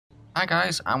Hi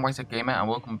guys, I'm White Gamer and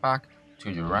welcome back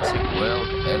to Jurassic World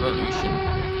Evolution.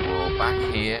 We're back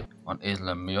here on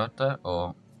Isla Muerta,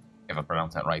 or if I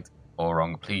pronounce that right or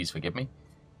wrong, please forgive me.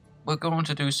 We're going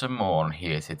to do some more on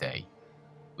here today.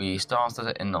 We started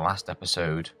it in the last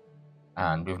episode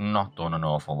and we've not done an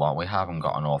awful lot. We haven't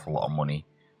got an awful lot of money.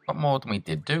 Got more than we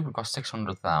did do. We've got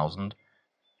 600,000,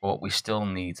 but we still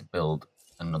need to build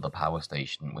another power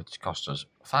station, which costs us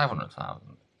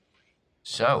 500,000.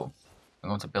 So, I'm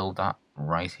going to build that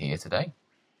right here today.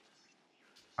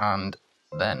 And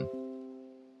then,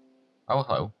 oh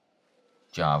hello,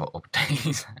 Java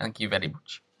update, thank you very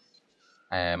much.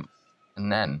 And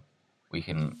then we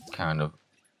can kind of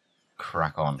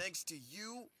crack on. Thanks to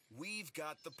you, we've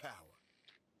got the power.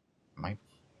 Am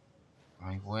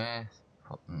I worth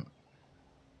putting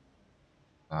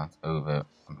that over?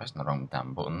 I'm pressing the wrong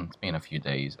damn button. It's been a few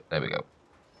days. There we go.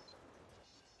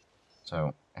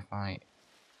 So if I,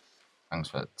 thanks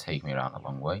for taking me around a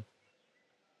long way.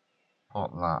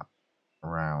 Put that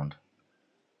around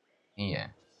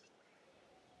here.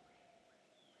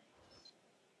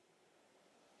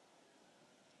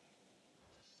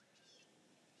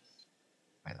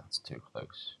 Wait, that's too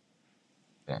close.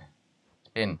 There.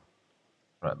 Spin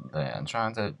right there. I'm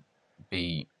trying to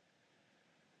be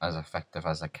as effective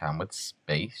as I can with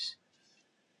space.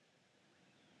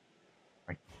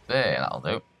 Right there, that'll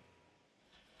do.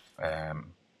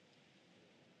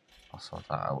 I'll sort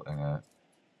that out in a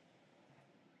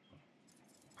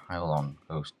pylon.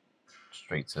 Goes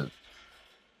straight to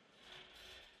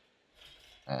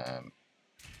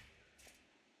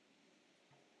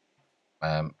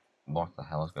what the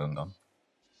hell is going on?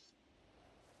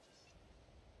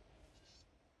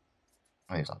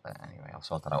 Leave that there anyway. I'll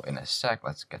sort that out in a sec.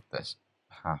 Let's get this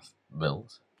path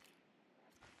built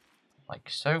like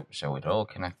so. So we're all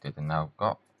connected, and now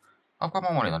I've got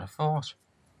more money than I thought.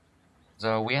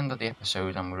 So we ended the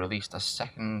episode and we released a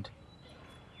second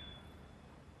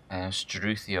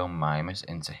Struthiomimus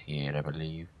into here, I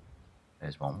believe.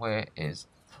 There's one. Where is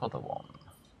the other one?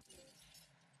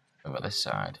 Over this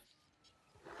side.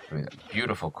 With a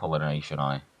beautiful coloration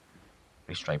on it.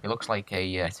 Pretty stripy. It looks like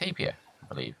a tapir, I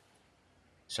believe.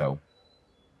 So,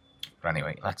 but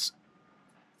anyway, let's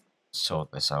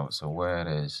sort this out. So where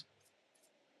is...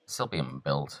 It's still being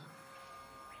built.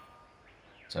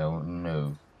 So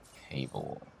no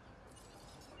cable.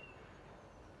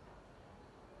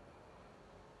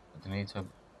 Do I need to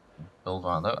build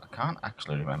one of those? I can't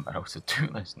actually remember how to do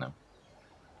this now.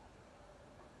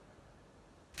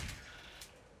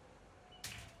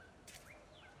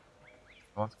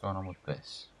 What's going on with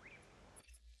this?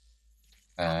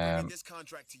 This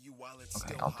contract to you while it's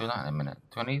Okay, still I'll do hot. that in a minute.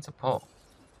 Do I need to put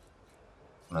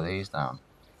one of these down?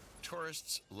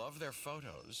 Tourists love their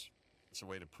photos. It's a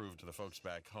way to prove to the folks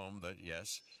back home that,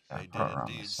 yes, Yeah, they put it did around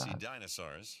indeed this see side.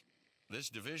 dinosaurs. This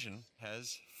division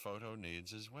has photo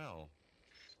needs as well.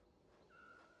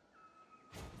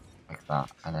 Like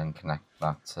that, and then connect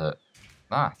that to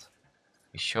that.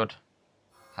 We should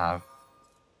have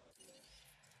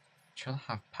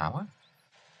power?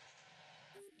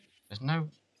 There's no...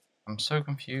 I'm so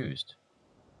confused.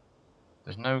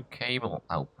 There's no cable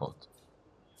output.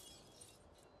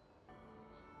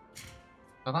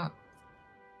 So that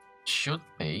should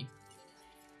be...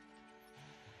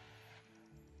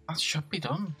 That should be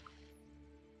done.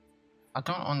 I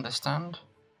don't understand.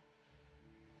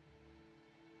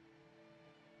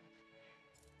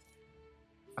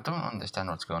 I don't understand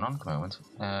what's going on at the moment.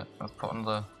 Let's put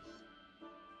another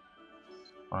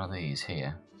one of these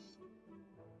here.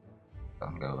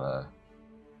 And go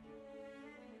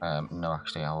there. No,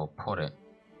 actually, I will put it.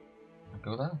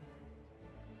 Go there.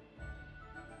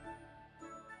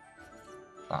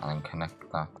 That, and then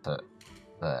connect that to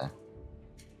there.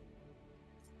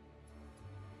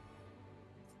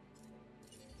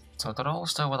 So they're all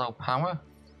still without power.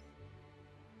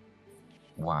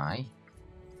 Why?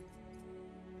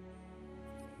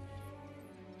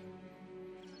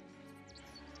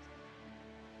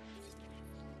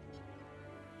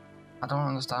 I don't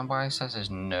understand why it says there's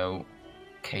no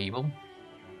cable.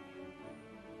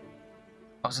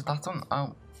 Oh, is it that one?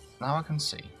 Oh, now I can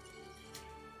see.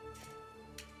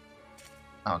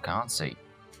 Oh, I can't see.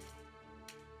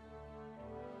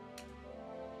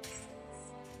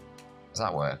 Has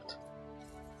that worked?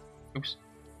 Oops.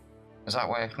 Has that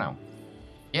worked now?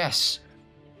 Yes!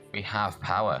 We have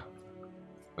power.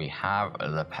 We have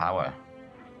the power.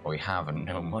 But we have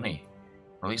no money.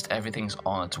 At least everything's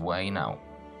on its way now.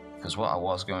 Because what I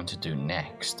was going to do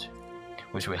next,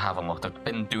 which we have unlocked, I've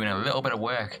been doing a little bit of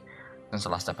work since the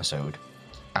last episode,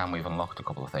 and we've unlocked a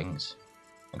couple of things,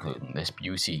 including this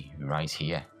beauty right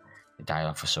here.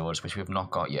 Dilophosaurus, which we've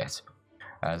not got yet.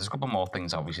 There's a couple more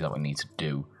things, obviously, that we need to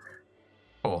do.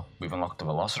 But we've unlocked the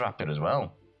Velociraptor as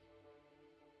well.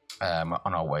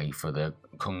 On our way for the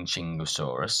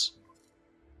Chingosaurus.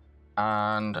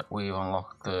 And we've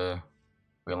unlocked the...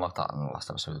 We unlocked that in the last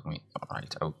episode, didn't we?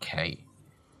 Right, okay.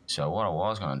 So what I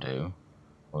was going to do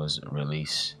was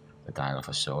release the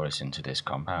Dilophosaurus into this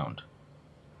compound.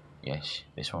 Yes,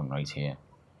 this one right here.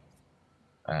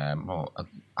 Well,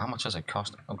 how much does it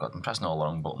cost? Oh god, I'm pressing all the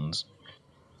wrong buttons.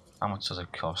 How much does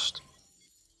it cost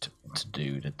to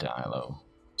do the Dilo?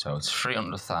 So it's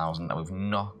 300,000, and we've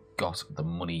not got the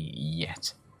money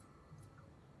yet.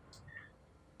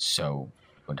 So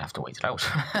we'd have to wait it out.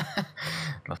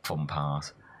 The fun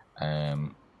part.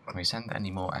 Can we send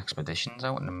any more expeditions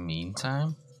out in the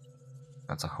meantime?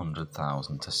 That's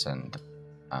 100,000 to send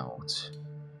out.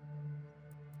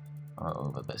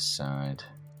 Over this side.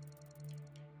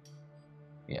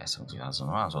 Yeah, 70,000.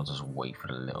 Might as well just wait for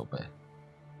a little bit.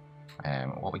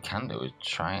 What we can do is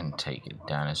try and take a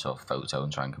dinosaur photo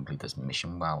and try and complete this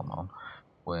mission while I'm on.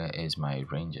 Where is my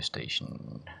ranger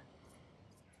station?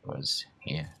 It was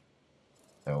here.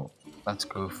 So let's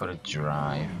go for a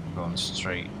drive. Going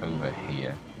straight over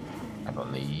here, I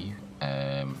believe.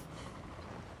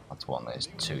 That's one, there's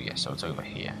two, yeah, so it's over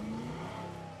here.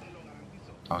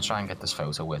 I'll try and get this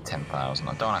photo worth 10,000.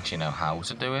 I don't actually know how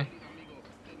to do it,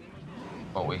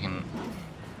 but we can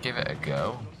give it a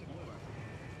go.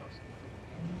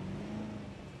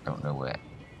 Don't know where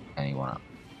anyone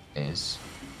is.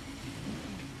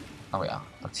 Oh, we are.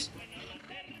 That's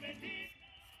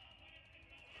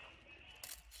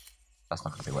not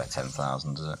going to be worth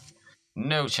 10,000, is it?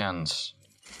 No chance.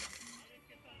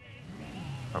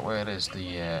 But where is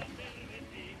the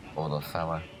other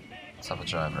fella? Let's have a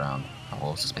drive around.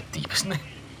 Oh, it's a bit deep, isn't it?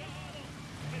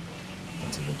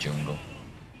 Into the jungle.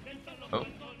 Oh.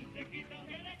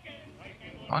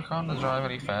 Why can't the drive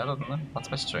any further than them? That's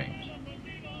a bit strange.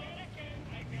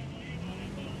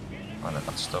 Well, I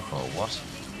got stuck or what?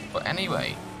 But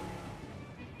anyway.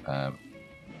 Come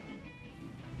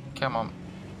on.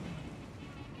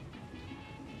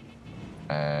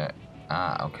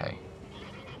 Okay.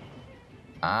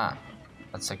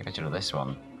 Let's take a picture of this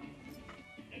one.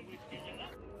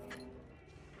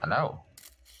 Hello.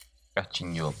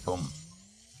 Scratching your bum.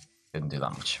 Didn't do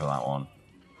that much for that one.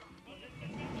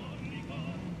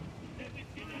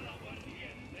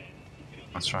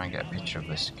 Let's try and get a picture of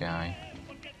this guy.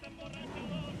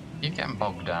 You're getting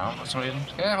bogged down for some reason.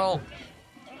 Careful!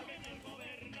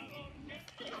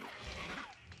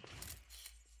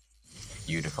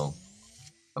 Beautiful.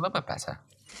 A little bit better.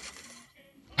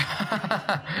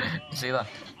 You see that?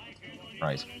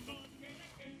 Right.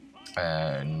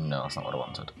 No, that's not what I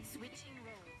wanted.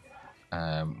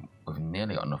 We've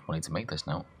nearly got enough money to make this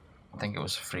now. I think it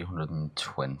was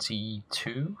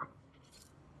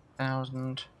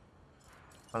 322,000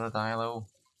 for the Dilo.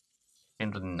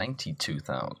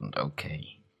 392,000.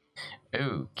 Okay.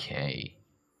 Okay.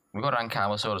 We've got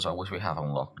Ankylosaur as well, which we have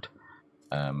unlocked.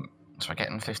 So we're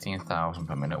getting 15,000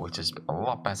 per minute, which is a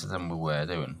lot better than we were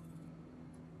doing.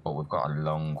 But we've got a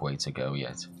long way to go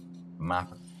yet.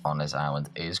 Map on this island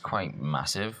is quite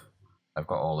massive. I've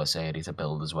got all this area to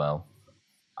build as well.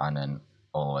 And then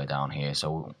all the way down here.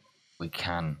 So we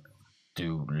can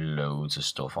do loads of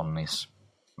stuff on this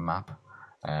map.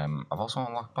 I've also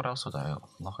unlocked, what else did I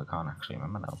unlock? I can't actually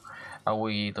remember now.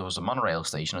 There was a monorail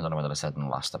station, I don't know whether I said in the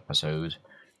last episode.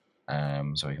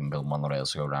 So we can build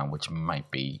monorails to go around, which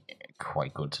might be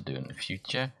quite good to do in the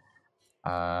future.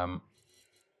 I've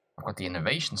got the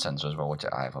innovation center as well, which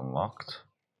I've unlocked.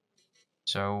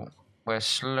 So we're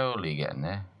slowly getting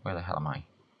there. Where the hell am I?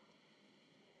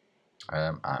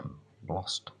 I'm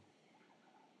lost.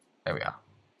 There we are.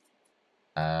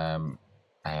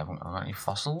 I haven't got any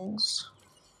fossils.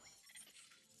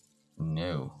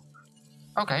 No.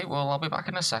 Okay, well I'll be back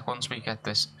in a sec once we get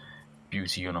this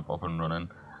beauty unit up and running,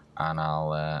 and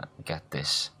I'll get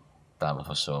this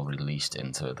Dilophosaur released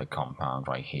into the compound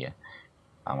right here,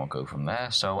 and we'll go from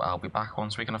there. So I'll be back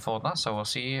once we can afford that, so I'll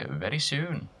see you very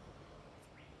soon.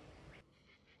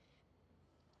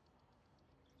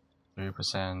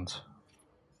 2%,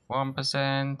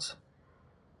 1%.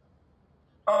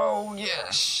 Oh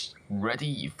yes,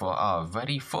 ready for our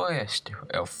very first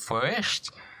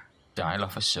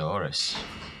Dilophosaurus.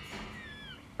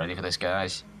 Ready for this,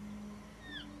 guys?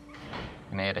 I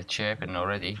can hear the chirping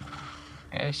already.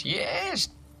 Yes, yes.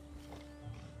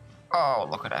 Oh,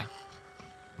 look at her.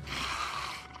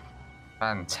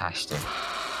 Fantastic.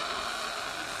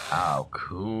 Oh,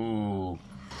 cool.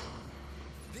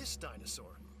 This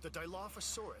dinosaur, the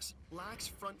Dilophosaurus, lacks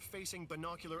front-facing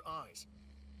binocular eyes,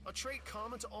 a trait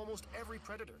common to almost every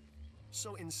predator.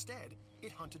 so instead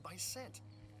it hunted by scent.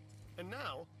 And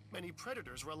now, many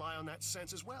predators rely on that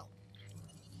sense as well.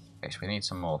 Okay, so we need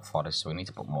some more forest, so we need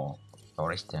to put more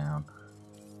forest down.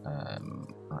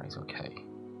 Right, okay.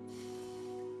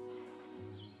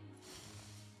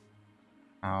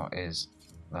 How is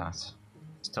that?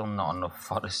 Still not enough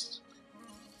forest.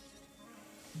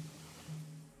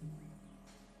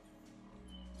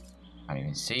 I can't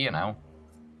even see you now.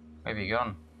 Where have you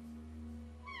gone?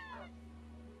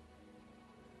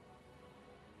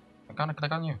 I can't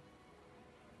click on you.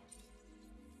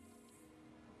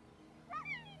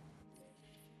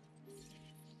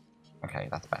 Okay,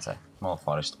 that's better. More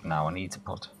forest. Now I need to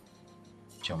put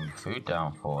some food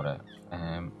down for it.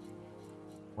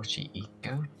 Would she eat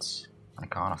goats? I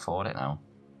can't afford it now.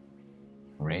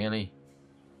 Really?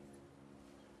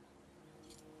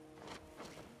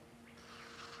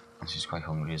 And she's quite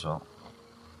hungry as well.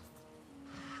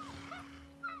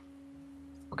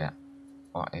 Forget.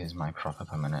 What is my profit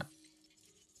per minute?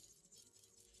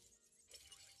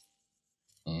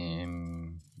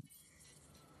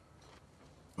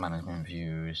 Management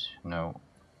views. No.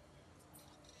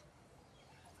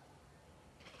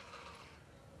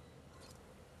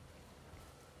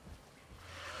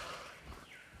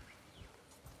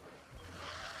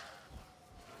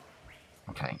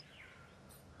 Okay.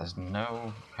 There's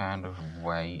no kind of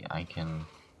way I can...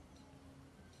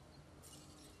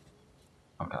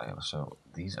 Okay, so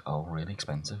these are really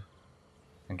expensive.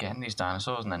 And getting these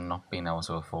dinosaurs and then not being able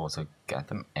to afford to get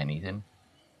them anything.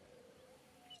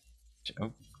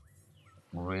 Oh,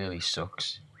 really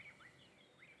sucks.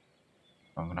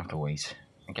 I'm gonna have to wait.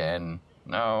 Again.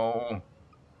 No!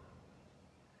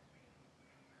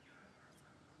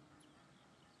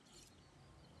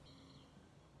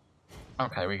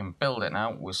 Okay, we can build it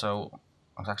now. So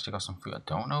I've actually got some food. I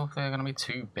don't know if they're going to be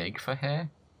too big for here.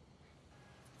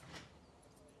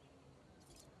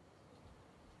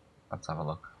 Let's have a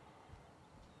look.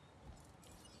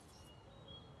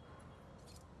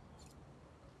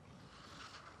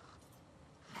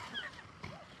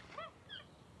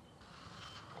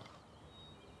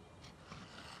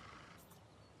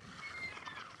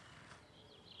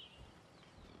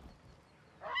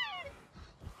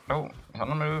 Oh, he's on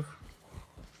the move.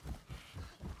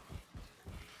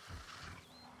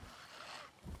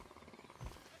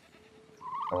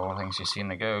 Oh, I think she's seen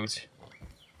the goat.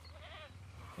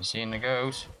 She's seen the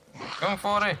goat. Going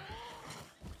for it!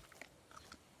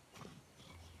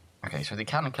 Okay, so they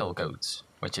can kill goats,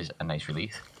 which is a nice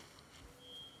relief.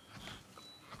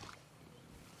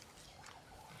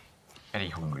 Very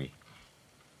hungry.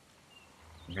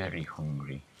 Very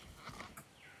hungry.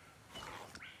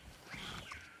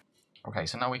 Okay,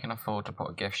 so now we can afford to put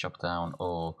a gift shop down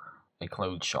or a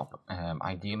clothes shop.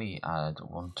 Ideally, I'd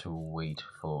want to wait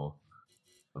for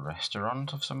a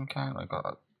restaurant of some kind. I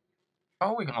got.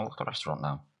 Oh, we can unlock the restaurant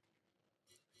now.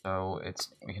 So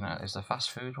is the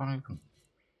fast food one open?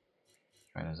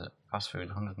 Where is it? Fast food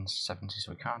 170.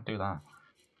 So we can't do that.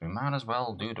 We might as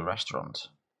well do the restaurant.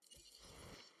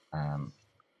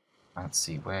 Let's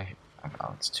see where.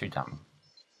 Oh, it's too damn.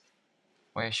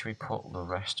 Where should we put the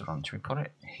restaurant? Should we put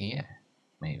it here?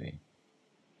 Maybe.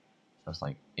 That's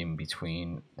like in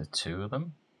between the two of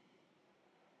them.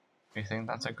 Do you think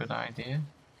that's a good idea?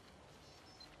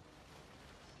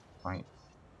 Right.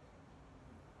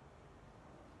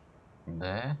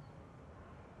 There.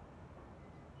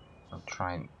 I'll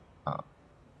try and... Oh.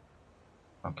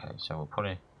 Okay, so we'll put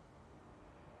it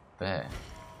there.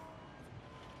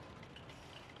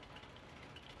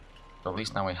 So at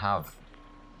least now we have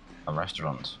a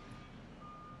restaurant.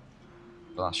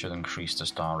 So that should increase the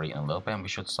star rating a little bit, and we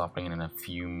should start bringing in a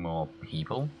few more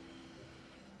people.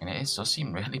 And it does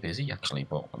seem really busy actually,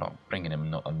 but we're not bringing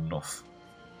in enough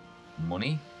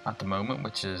money at the moment,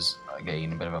 which is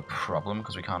again a bit of a problem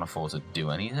because we can't afford to do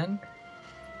anything.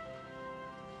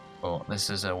 But this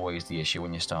is always the issue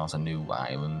when you start a new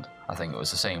island. I think it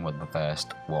was the same with the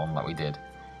first one that we did,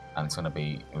 and it's going to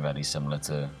be very similar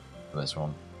to this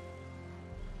one.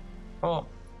 But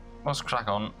let's crack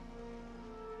on.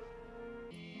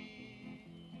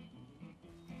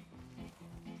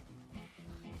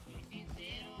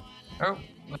 Oh,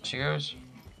 there she goes.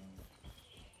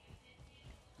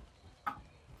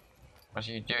 What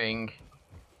are you doing?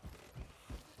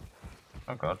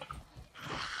 Oh god.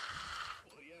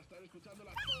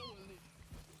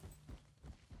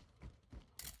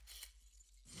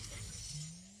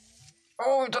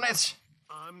 Oh, we've done it!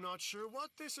 I'm not sure what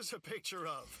this is a picture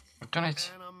of. We've done it.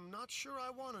 And I'm not sure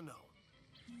I want to know.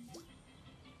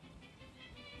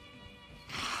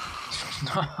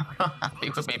 Not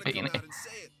happy with me being it.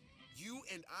 You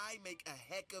and I make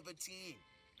a heck of a team.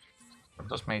 I've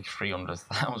just made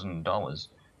 $300,000.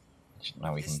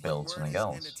 Now we can build something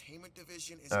else.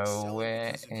 So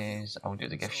where is... I'll do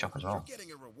the gift shop as well.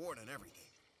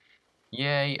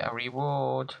 Yay, a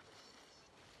reward!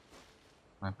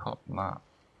 I put that...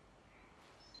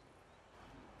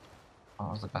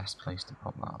 What was the best place to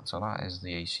put that? So that is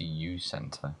the ACU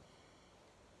Centre.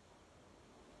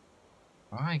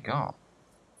 What have I got?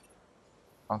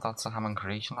 Oh, that's the Hammond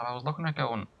Creation Lab. I was looking at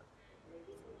going...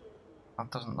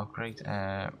 That doesn't look great.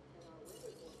 I've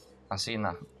seen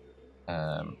that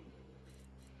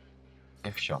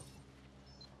gift shop.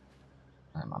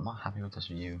 I'm not happy with this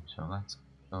view, so let's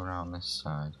go around this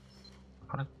side.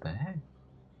 Put it there.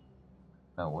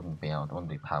 No, it wouldn't be out. It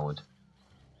wouldn't be powered.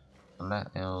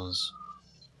 Let us.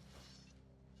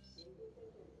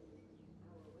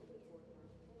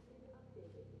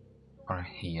 Or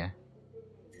here,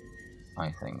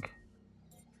 I think.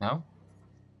 No?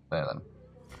 There then.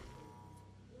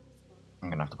 I'm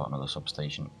gonna have to put another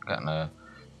substation. Getting a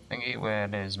thingy. Where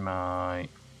is my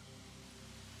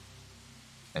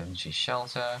energy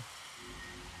shelter?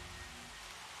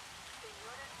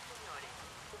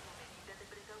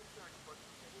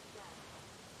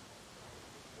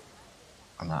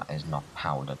 And that is not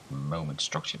powered at the moment.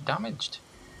 Structure damaged.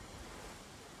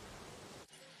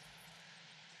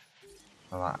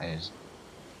 So that is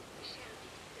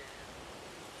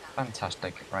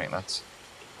fantastic. Right, let's...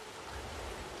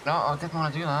 No, I didn't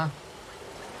want to do that.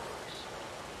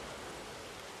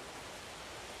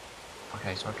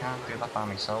 Okay, so I can't do that by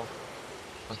myself.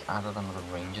 Just added another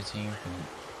ranger team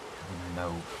for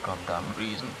no goddamn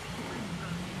reason.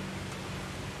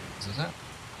 This is it.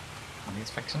 I need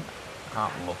fixing. I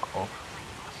can't look up.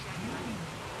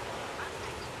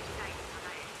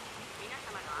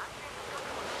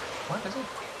 What is it?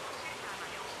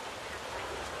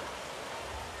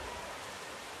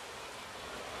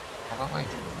 Oh, that way.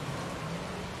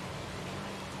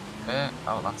 Yeah.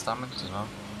 Oh, that's damaged as well.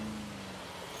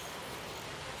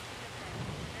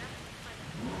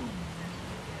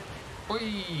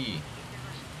 Whee!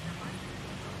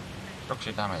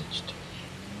 Structure damaged.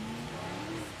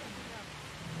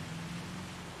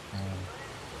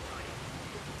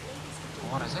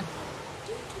 What is it?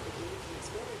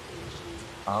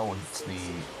 Oh, it's the...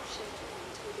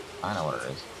 I know what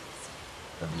it is.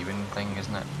 The viewing thing,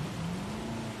 isn't it?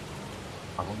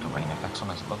 I love the rain effects on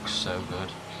this. It looks so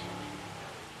good.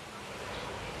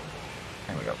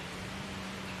 There we go.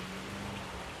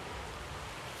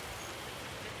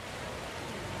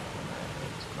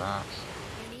 That.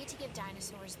 You need to give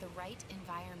dinosaurs the right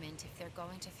environment if they're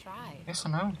going to thrive. Yes, I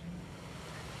know.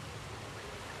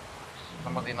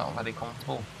 Somebody not very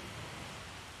comfortable.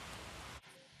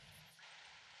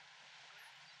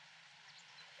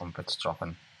 It's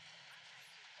dropping.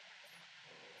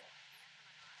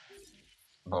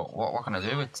 But what can I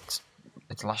do? It's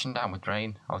lashing down with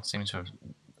rain. Oh, it seems to have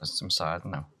subsided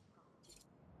now.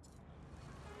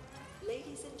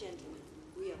 Ladies and gentlemen,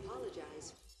 we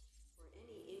apologize for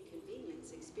any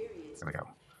inconvenience experienced. There we go.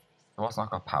 So what's not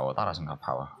got power? That hasn't got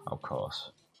power, of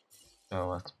course. So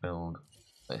let's build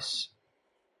this.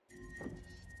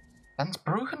 And it's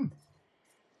broken.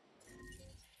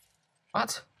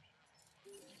 What?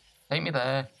 Take me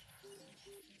there.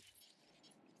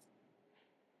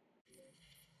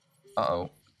 Uh-oh.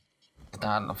 The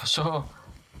dinosaur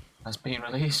has been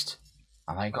released.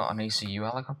 Have I got an ACU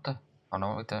helicopter? Oh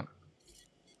no, with that.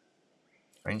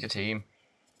 Ranger team.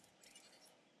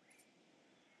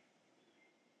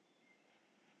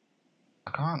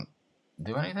 I can't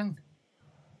do anything.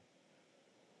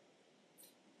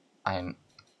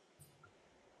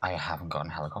 I haven't got a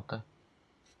helicopter.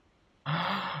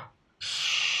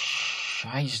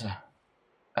 Scheiße.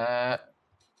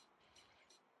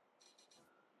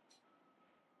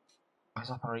 Where's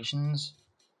operations?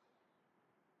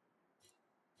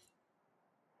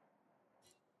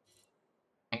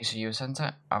 ACU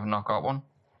Centre? I've not got one.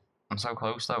 I'm so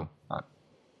close though.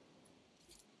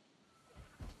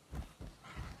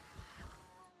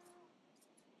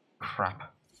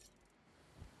 Crap.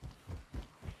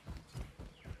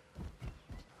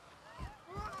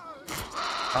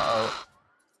 Uh-oh.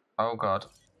 Oh god.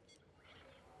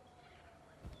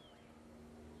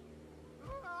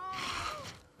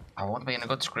 I won't be in a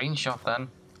good screenshot then.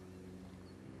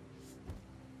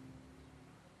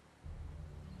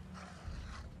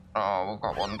 Oh, we've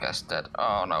got one guest dead.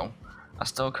 Oh no. I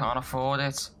still can't afford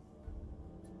it.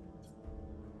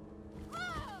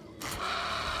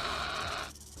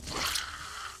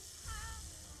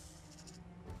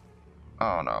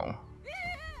 Oh no.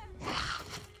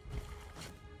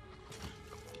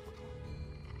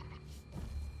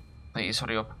 Please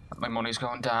hurry up. My money's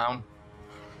going down.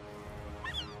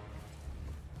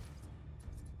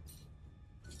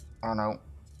 Oh no.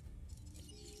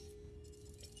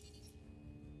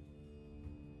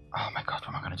 Oh my god, what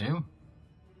am I gonna do?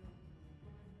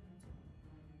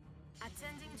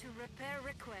 Attending to repair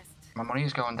request. My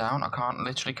money's going down. I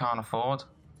literally can't afford.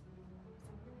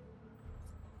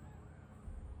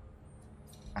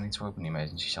 I need to open the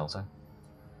emergency shelter.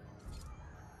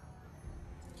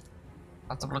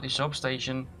 That's a bloody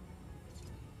substation.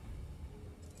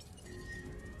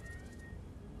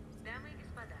 Дамы и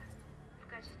господа, в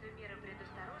качестве меры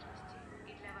предосторожности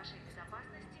и для вашей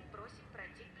безопасности просим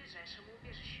пройти к ближайшему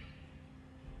убежищу.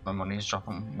 My money's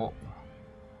dropping. What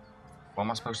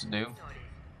am I supposed to do?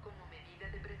 Como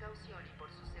medida de precaución y por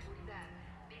su seguridad,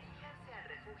 diríjanse al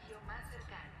refugio más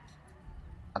cercano.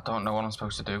 I don't know what I'm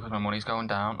supposed to do because my money's going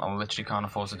down. I literally can't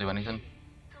afford to do anything.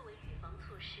 作为预防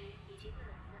措施以及为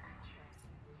了您的安全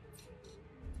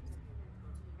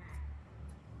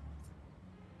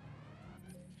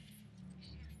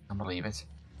，I can't believe it.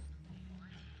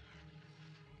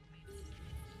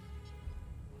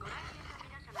 ご来店の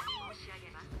皆様に申し上げ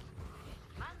ます。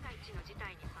万が一の事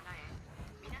態に備え、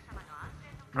皆様の安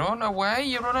全の Run away!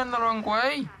 You're running the wrong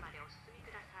way! までお進み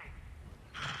ください。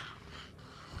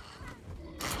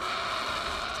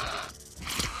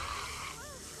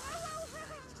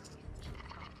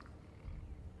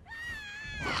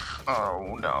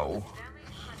 Oh no.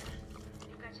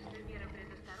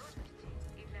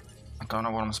 I don't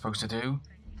know what I'm supposed to do.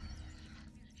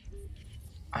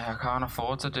 I can't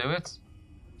afford to do it.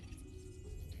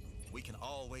 We can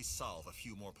always solve a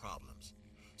few more problems,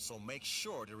 so make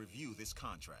sure to review this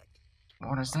contract.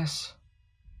 What is this?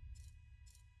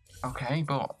 Okay,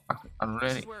 but I This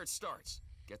really... is where it starts.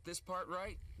 Get this part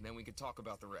right, and then we can talk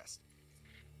about the rest.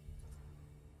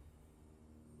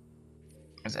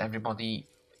 Is everybody,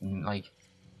 like...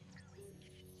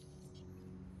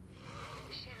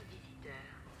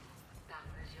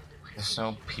 There's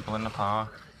no people in the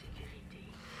park.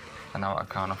 And now I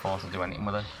can't afford to do anything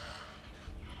with it.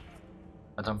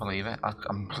 I don't believe it. I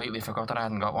completely forgot that I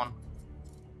hadn't got one.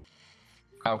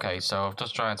 Okay, so I've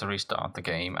just tried to restart the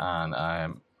game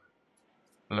and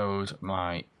load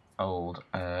my old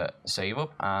save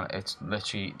up, and it's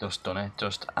literally just done it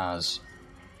just as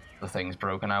the thing's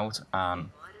broken out, and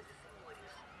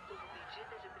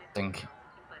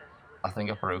I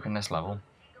think I've broken this level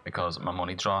because my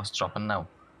money draw's dropping now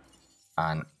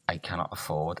and I cannot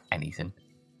afford anything.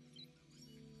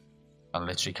 I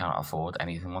literally cannot afford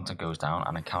anything once it goes down,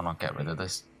 and I cannot get rid of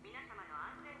this.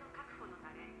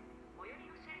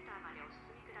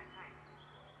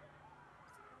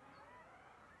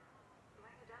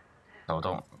 So I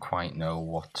don't quite know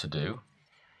what to do,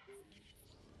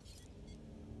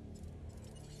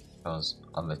 because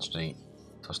I literally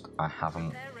I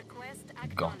haven't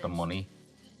got the money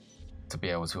to be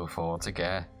able to afford to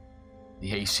get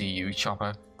the ACU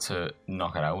chopper to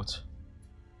knock it out.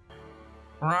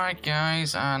 Right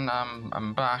guys, and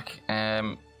I'm back.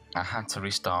 I had to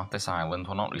restart this island.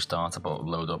 Well, not restart it, but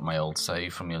load up my old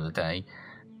save from the other day.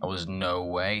 There was no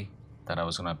way that I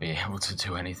was going to be able to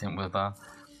do anything with that,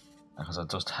 because I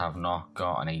just have not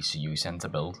got an ACU center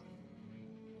build.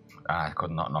 I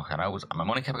could not knock it out, and my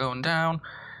money kept going down,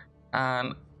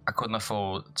 and I couldn't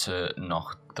afford to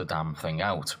knock the damn thing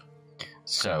out.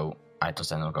 So I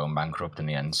just ended up going bankrupt in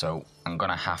the end. So I'm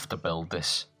gonna have to build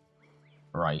this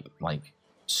right, like,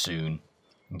 soon,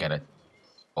 and get it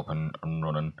up and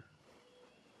running,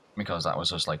 because that was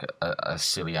just like a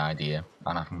silly idea,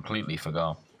 and I completely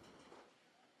forgot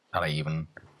that I even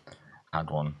had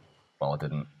one. Well,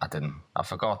 I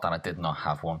forgot that I did not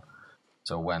have one.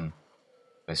 So when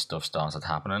this stuff started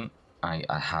happening, I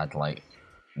had like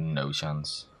no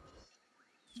chance.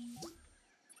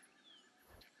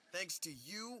 Thanks to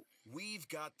you, we've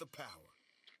got the power.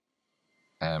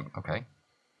 Okay.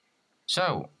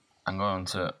 So I'm going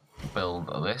to build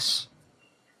this,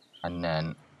 and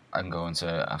then I'm going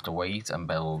to have to wait and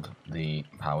build the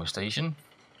power station,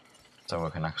 so I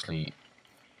can actually,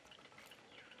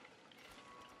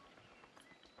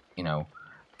 you know,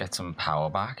 get some power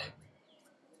back.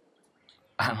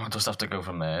 And we'll just have to go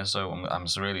from there. So I'm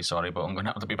really sorry, but I'm going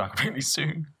to have to be back really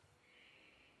soon.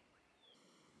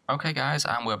 Okay guys,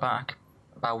 and we're back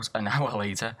about an hour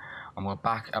later, and we're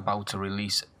back about to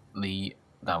release the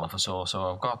Dilophosaur.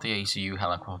 So I've got the ACU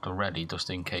helicopter ready just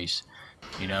in case,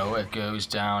 you know, it goes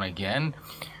down again.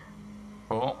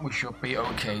 But we should be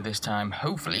okay this time,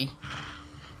 hopefully.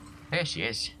 There she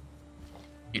is.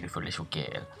 Beautiful little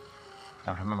girl.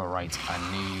 Now if I remember right, I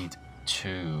need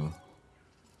to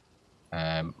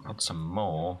put some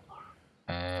more.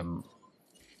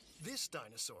 This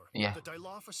dinosaur, Yeah. the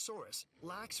Dilophosaurus,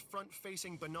 lacks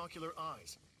front-facing binocular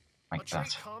eyes. Like a trait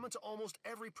that. common to almost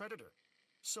every predator.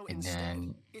 So and instead,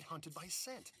 then it hunted by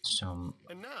scent. some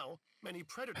And now, many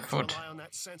predators food. rely on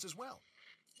that sense as well.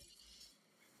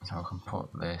 So I can put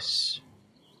this.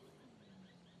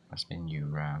 That's been new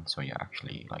round, so you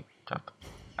actually like that.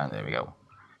 And there we go.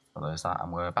 So there's that,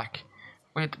 and we're back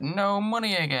with no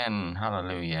money again.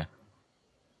 Hallelujah.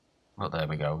 But there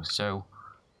we go. So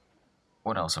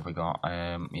what else have we got?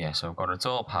 Yeah, so I've got it's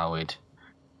all powered.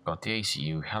 Got the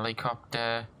ACU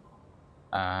helicopter,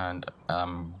 and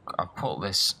I've put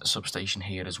this substation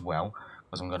here as well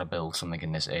because I'm going to build something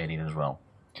in this area as well.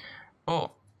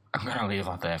 But I'm going to leave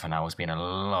that there for now. It's been a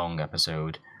long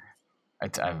episode.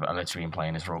 I've literally been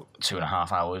playing this for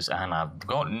 2.5 hours and I've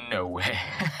got nowhere.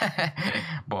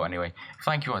 But anyway,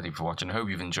 thank you all for watching. I hope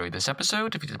you've enjoyed this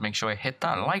episode. If you did, make sure you hit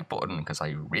that like button because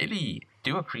I really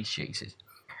do appreciate it.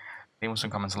 Leave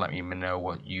some comments and let me know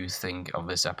what you think of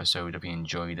this episode, if you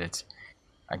enjoyed it.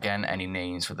 Again, any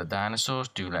names for the dinosaurs,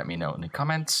 do let me know in the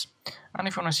comments. And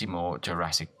if you want to see more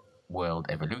Jurassic World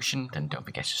Evolution, then don't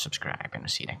forget to subscribe and I'll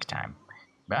see you next time.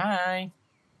 Bye!